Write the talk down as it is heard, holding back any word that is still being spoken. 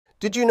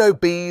Did you know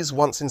bees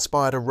once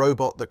inspired a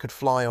robot that could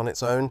fly on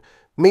its own?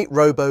 Meet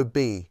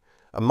RoboBee,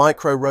 a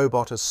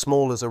micro-robot as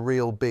small as a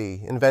real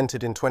bee,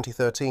 invented in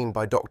 2013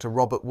 by Dr.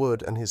 Robert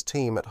Wood and his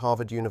team at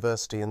Harvard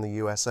University in the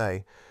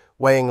USA.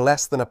 Weighing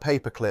less than a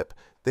paperclip,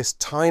 this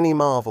tiny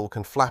marvel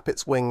can flap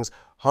its wings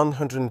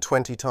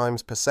 120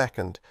 times per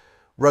second.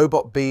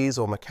 Robot bees,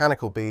 or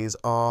mechanical bees,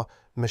 are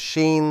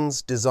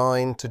machines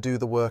designed to do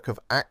the work of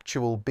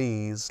actual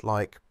bees,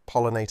 like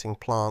pollinating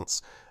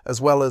plants,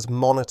 as well as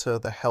monitor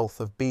the health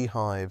of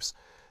beehives.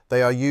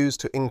 They are used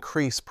to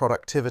increase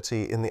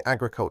productivity in the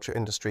agriculture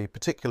industry,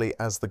 particularly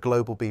as the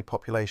global bee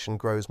population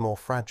grows more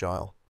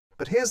fragile.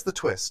 But here's the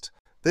twist.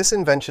 This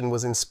invention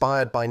was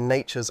inspired by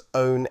nature's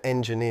own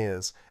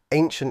engineers,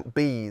 ancient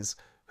bees,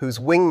 whose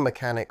wing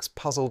mechanics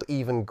puzzled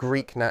even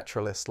Greek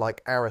naturalists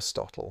like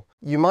Aristotle.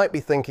 You might be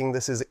thinking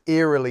this is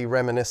eerily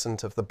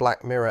reminiscent of the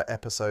Black Mirror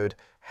episode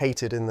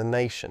Hated in the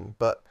Nation,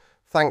 but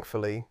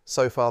thankfully,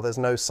 so far there's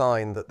no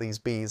sign that these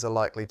bees are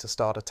likely to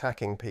start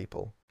attacking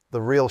people.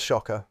 The real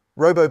shocker.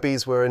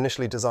 RoboBees were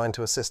initially designed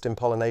to assist in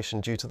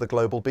pollination due to the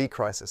global bee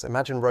crisis.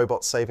 Imagine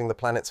robots saving the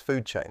planet's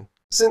food chain.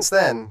 Since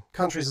then,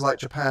 countries like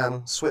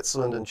Japan,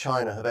 Switzerland and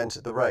China have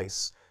entered the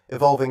race,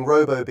 evolving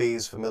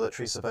RoboBees for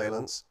military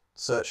surveillance,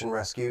 search and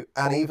rescue,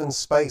 and even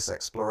space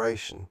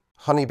exploration.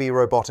 Honeybee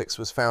Robotics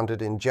was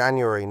founded in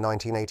January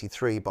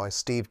 1983 by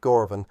Steve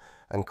Gorvin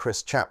and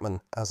Chris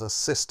Chapman as a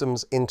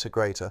systems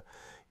integrator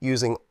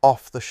using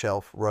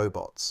off-the-shelf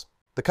robots.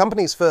 The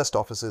company's first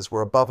offices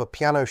were above a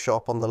piano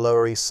shop on the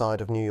Lower East Side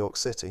of New York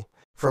City.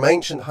 From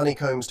ancient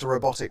honeycombs to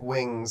robotic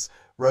wings,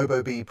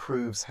 RoboBee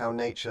proves how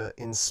nature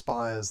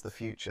inspires the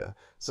future.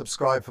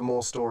 Subscribe for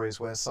more stories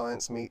where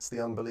science meets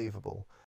the unbelievable.